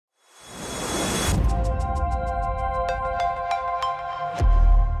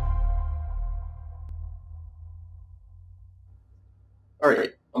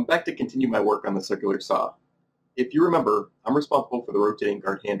Alright, I'm back to continue my work on the circular saw. If you remember, I'm responsible for the rotating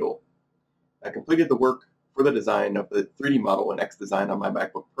guard handle. I completed the work for the design of the 3D model in xDesign on my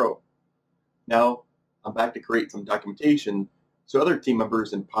MacBook Pro. Now, I'm back to create some documentation so other team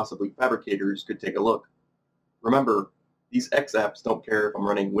members and possibly fabricators could take a look. Remember, these xApps don't care if I'm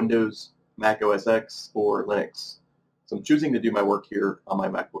running Windows, Mac OS X, or Linux, so I'm choosing to do my work here on my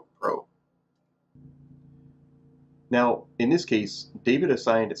MacBook Pro. Now, in this case, David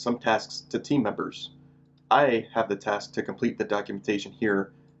assigned some tasks to team members. I have the task to complete the documentation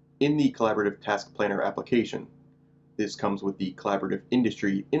here in the Collaborative Task Planner application. This comes with the Collaborative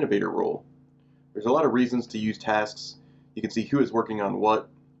Industry Innovator role. There's a lot of reasons to use tasks. You can see who is working on what,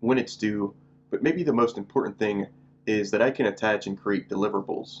 when it's due, but maybe the most important thing is that I can attach and create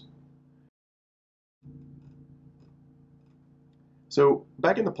deliverables. So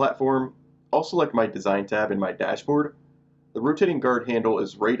back in the platform, I'll select my Design tab in my dashboard. The rotating guard handle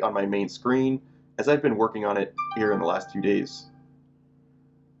is right on my main screen, as I've been working on it here in the last few days.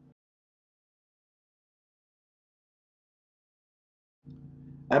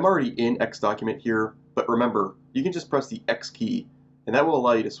 I'm already in xDocument here, but remember, you can just press the X key, and that will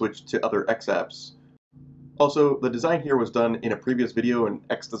allow you to switch to other xApps. Also, the design here was done in a previous video in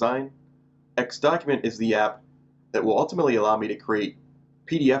xDesign. xDocument is the app that will ultimately allow me to create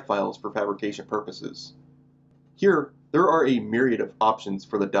PDF files for fabrication purposes. Here, there are a myriad of options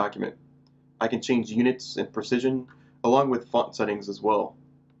for the document. I can change units and precision, along with font settings as well.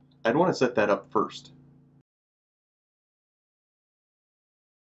 I'd want to set that up first.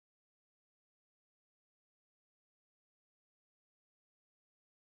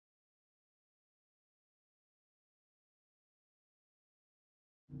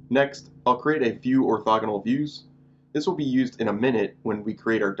 Next, I'll create a few orthogonal views. This will be used in a minute when we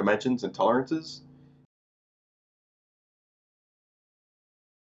create our dimensions and tolerances.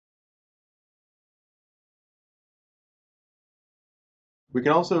 We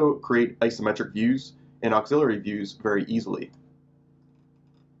can also create isometric views and auxiliary views very easily.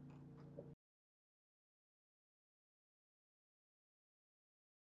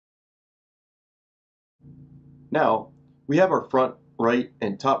 Now, we have our front, right,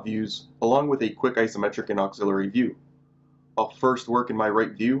 and top views along with a quick isometric and auxiliary view. I'll first work in my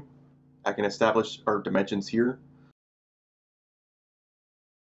right view. I can establish our dimensions here.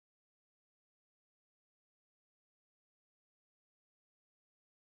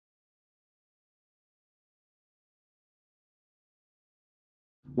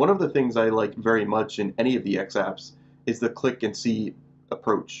 One of the things I like very much in any of the xApps is the click and see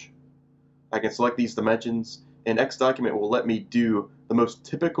approach. I can select these dimensions, and xDocument will let me do the most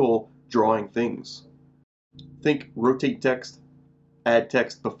typical drawing things. Think rotate text, add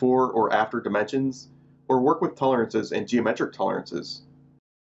text before or after dimensions, or work with tolerances and geometric tolerances.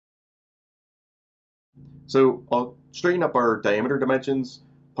 So I'll straighten up our diameter dimensions,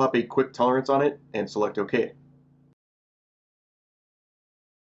 pop a quick tolerance on it, and select OK.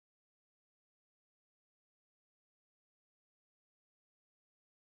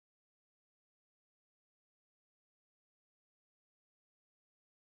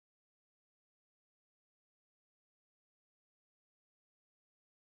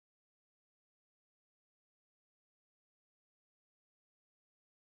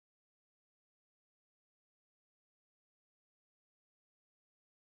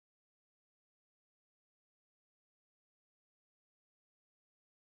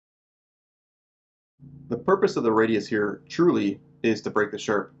 The purpose of the radius here truly is to break the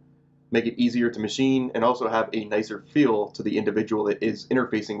sharp, make it easier to machine, and also have a nicer feel to the individual that is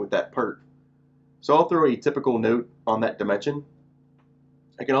interfacing with that part. So I'll throw a typical note on that dimension.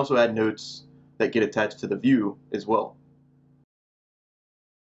 I can also add notes that get attached to the view as well.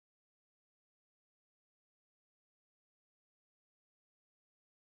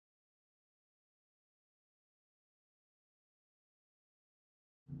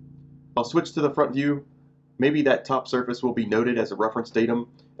 I'll switch to the front view. Maybe that top surface will be noted as a reference datum,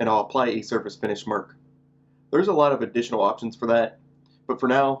 and I'll apply a surface finish mark. There's a lot of additional options for that, but for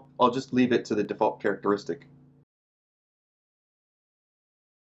now, I'll just leave it to the default characteristic.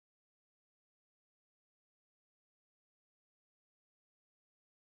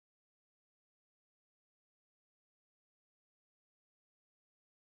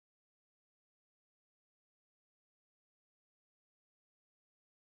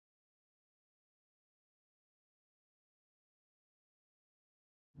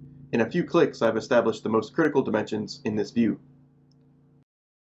 In a few clicks, I've established the most critical dimensions in this view.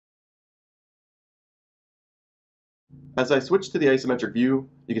 As I switch to the isometric view,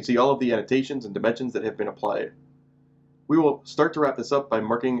 you can see all of the annotations and dimensions that have been applied. We will start to wrap this up by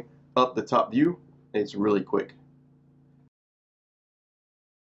marking up the top view. It's really quick.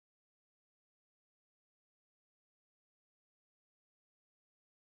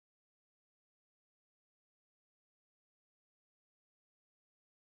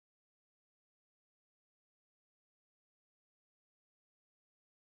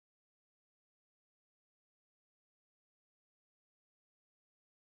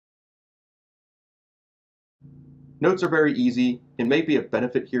 Notes are very easy. It may be a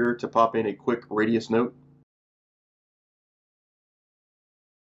benefit here to pop in a quick radius note.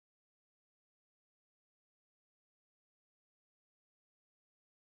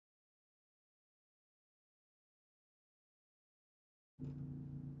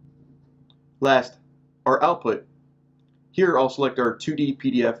 Last, our output. Here I'll select our 2D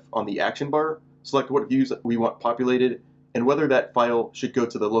PDF on the action bar, select what views we want populated, and whether that file should go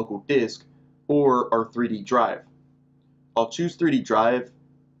to the local disk or our 3D drive. I'll choose 3D drive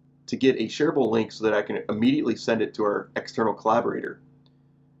to get a shareable link so that I can immediately send it to our external collaborator.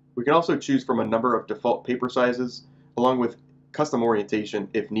 We can also choose from a number of default paper sizes, along with custom orientation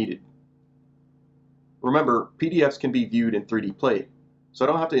if needed. Remember, PDFs can be viewed in 3D Play, so I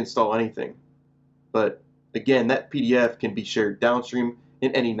don't have to install anything. But again, that PDF can be shared downstream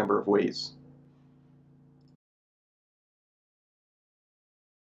in any number of ways.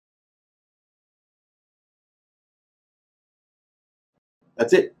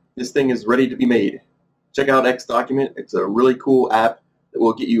 That's it. This thing is ready to be made. Check out xDocument. It's a really cool app that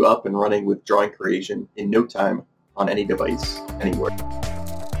will get you up and running with drawing creation in no time on any device, anywhere.